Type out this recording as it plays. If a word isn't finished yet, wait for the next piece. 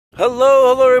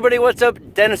Hello everybody, what's up?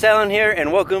 Dennis Allen here,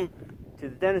 and welcome to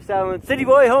the Dennis Allen City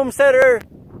Boy Homestead.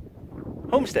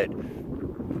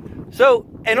 So,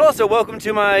 and also welcome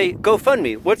to my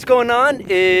GoFundMe. What's going on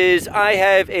is I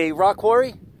have a rock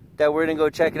quarry that we're gonna go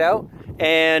check it out,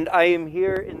 and I am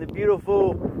here in the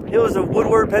beautiful hills of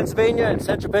Woodward, Pennsylvania, in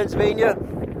central Pennsylvania.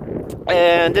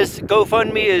 And this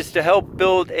GoFundMe is to help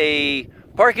build a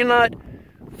parking lot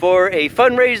for a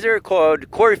fundraiser called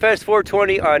Quarry Fest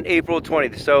 420 on April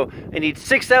 20th. So I need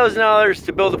 $6,000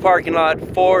 to build a parking lot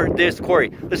for this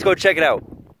quarry. Let's go check it out.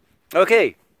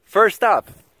 Okay, first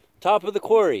stop, top of the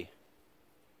quarry.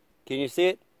 Can you see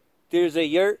it? There's a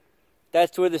yurt.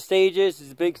 That's where the stage is.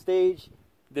 It's a big stage.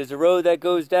 There's a road that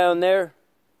goes down there.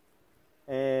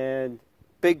 And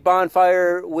big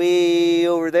bonfire way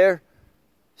over there.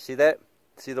 See that?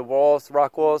 See the walls,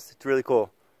 rock walls? It's really cool.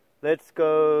 Let's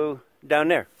go down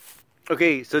there.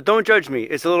 Okay, so don't judge me.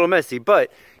 It's a little messy,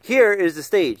 but here is the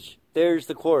stage. There's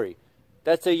the quarry.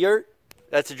 That's a yurt.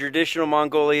 That's a traditional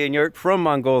Mongolian yurt from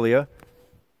Mongolia.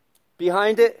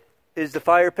 Behind it is the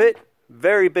fire pit.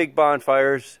 Very big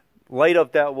bonfires. Light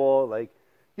up that wall like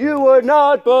you would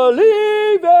not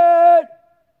believe it.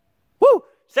 Woo!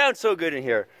 Sounds so good in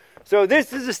here. So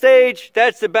this is the stage.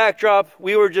 That's the backdrop.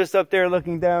 We were just up there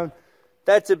looking down.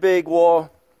 That's a big wall.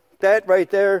 That right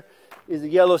there is a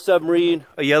yellow submarine,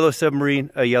 a yellow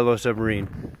submarine, a yellow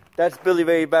submarine. That's Billy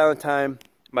Ray Valentine,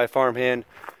 my farmhand.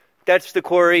 That's the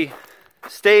quarry.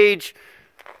 Stage,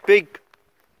 big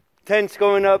tents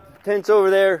going up, tents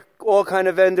over there, all kind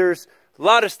of vendors. A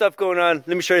lot of stuff going on.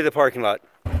 Let me show you the parking lot.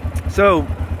 So,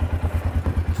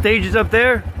 stage is up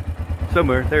there,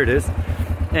 somewhere, there it is.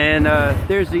 And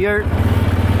there's the yurt,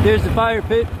 there's the fire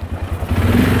pit.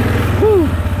 Woo!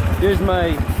 There's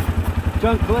my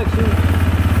junk collection.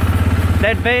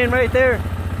 That van right there,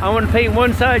 I want to paint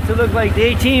one side to look like the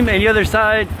A-Team and the other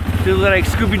side to look like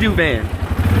Scooby-Doo van.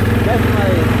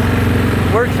 That's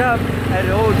my workshop at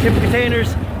the old chip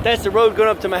containers. That's the road going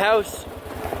up to my house.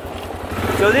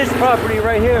 So this property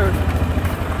right here,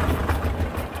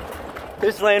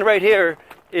 this land right here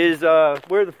is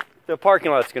where the parking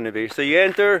lot's going to be. So you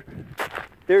enter,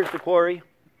 there's the quarry.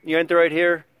 You enter right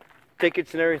here,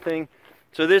 tickets and everything.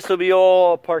 So this will be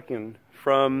all parking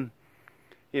from,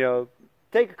 you know,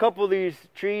 take a couple of these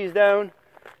trees down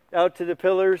out to the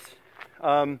pillars.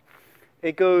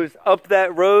 It goes up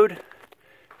that road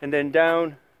and then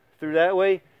down through that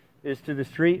way is to the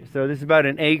street. So this is about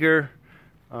an acre.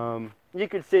 You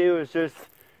can see it was just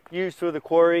used for the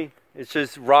quarry. It's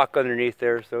just rock underneath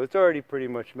there, so it's already pretty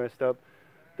much messed up.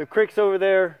 The creek's over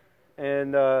there,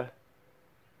 and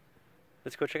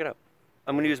let's go check it out.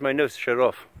 I'm gonna use my nose to shut it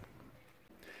off.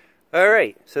 All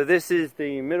right, so this is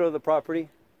the middle of the property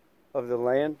of the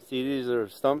land. See, these are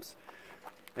stumps.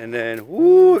 And then,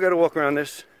 woo, I gotta walk around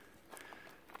this.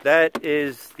 That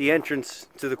is the entrance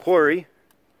to the quarry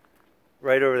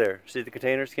right over there. See the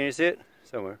containers? Can you see it?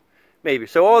 Somewhere. Maybe.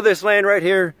 So all this land right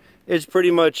here is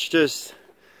pretty much just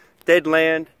dead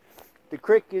land. The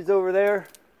creek is over there.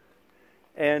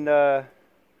 And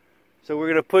so we're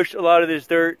gonna push a lot of this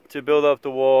dirt to build up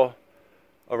the wall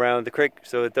around the creek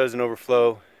so it doesn't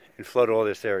overflow and flood all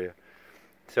this area.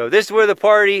 So this is where the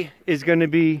party is going to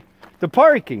be, the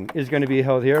parking is going to be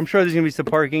held here. I'm sure there's going to be some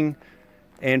parking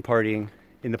and partying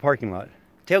in the parking lot.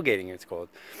 Tailgating, it's called.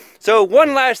 So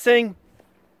one last thing,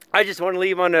 I just want to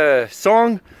leave on a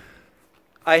song.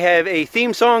 I have a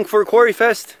theme song for Quarry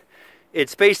Fest.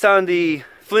 It's based on the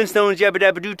Flintstones Yabba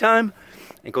Dabba Doo time.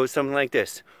 It goes something like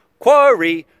this.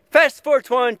 Quarry Fest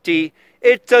 420,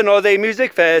 it's an all-day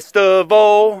music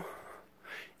festival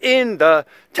in the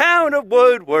town of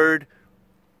Woodward.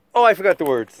 Oh, I forgot the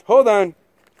words. Hold on.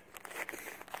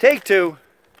 Take two.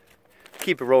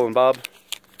 Keep it rolling, Bob.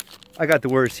 I got the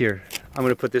words here. I'm going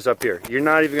to put this up here. You're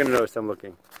not even going to notice I'm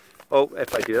looking. Oh,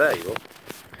 if I do that, you will.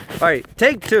 All right,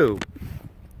 take two.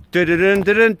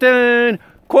 Dun-dun-dun-dun-dun.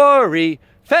 Quarry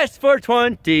Fest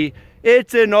 420.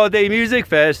 It's an all-day music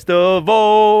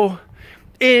festival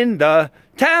in the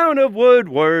town of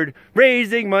Woodward,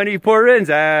 raising money for Ren's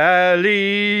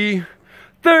Alley.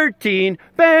 13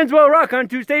 bands will rock on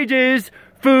 2 stages,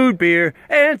 food, beer,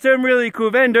 and some really cool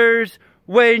vendors.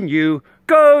 When you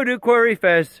go to Quarry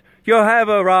Fest, you'll have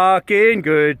a rockin'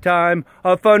 good time,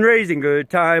 a fundraising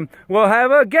good time. We'll have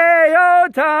a gay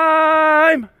old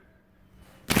time.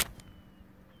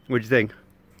 What'd you think?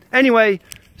 Anyway,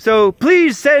 so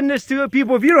please send this to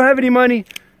people. If you don't have any money,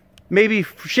 maybe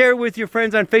share it with your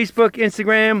friends on Facebook,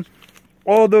 Instagram,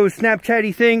 all those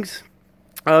Snapchatty things.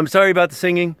 Sorry about the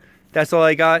singing. That's all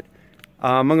I got.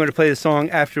 I'm going to play the song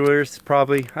afterwards,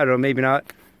 probably. I don't know, maybe not.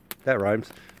 That rhymes.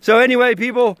 So anyway,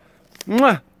 people,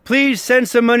 mwah, please send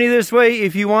some money this way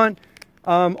if you want.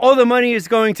 All the money is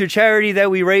going to charity that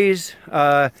we raise.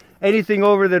 Anything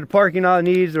over that the parking lot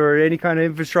needs or any kind of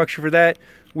infrastructure for that,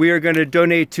 we are going to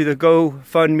donate to the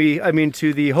Gofundme,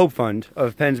 to the Hope Fund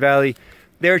of Penns Valley.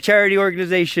 They're a charity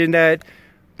organization that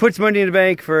puts money in the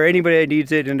bank for anybody that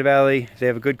needs it in the valley. If they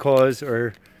have a good cause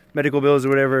or medical bills or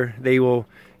whatever, they will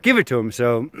give it to them.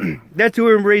 So that's who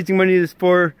we're raising money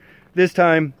for this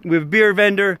time. We have a beer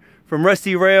vendor from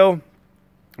Rusty Rail.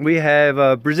 We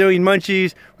have Brazilian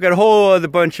Munchies. We got a whole other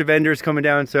bunch of vendors coming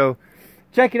down. So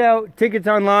check it out. Tickets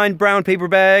online, brown paper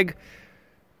bag.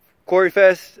 Quarry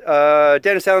Fest,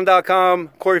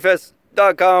 DennisAllen.com,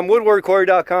 QuarryFest.com,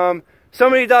 WoodwardQuarry.com. So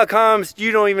many .coms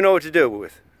you don't even know what to do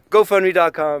with.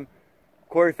 Gofundme.com,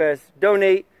 Quarry Fest.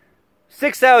 Donate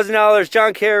 $6,000.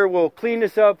 John Kerr will clean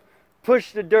this up,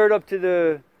 push the dirt up to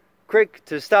the creek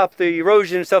to stop the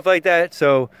erosion and stuff like that.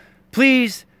 So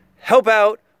please help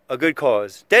out a good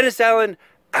cause. Dennis Allen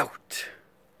out.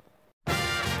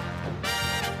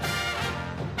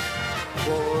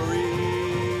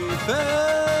 Quarry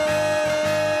Fest.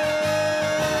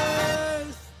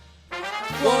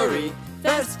 Quarry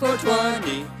Fest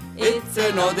 420. It's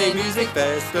an all-day music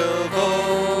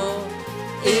festival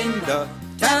in the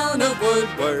town of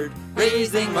Woodward,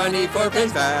 raising money for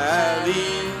Penns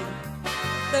Valley.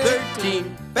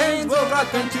 13 bands will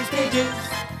rock on 2 stages,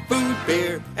 food,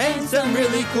 beer, and some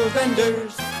really cool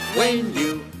vendors. When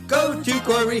you go to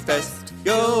Quarry Fest,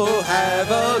 you'll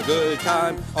have a good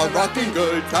time, a rockin'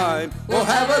 good time. We'll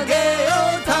have a gay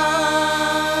old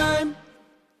time.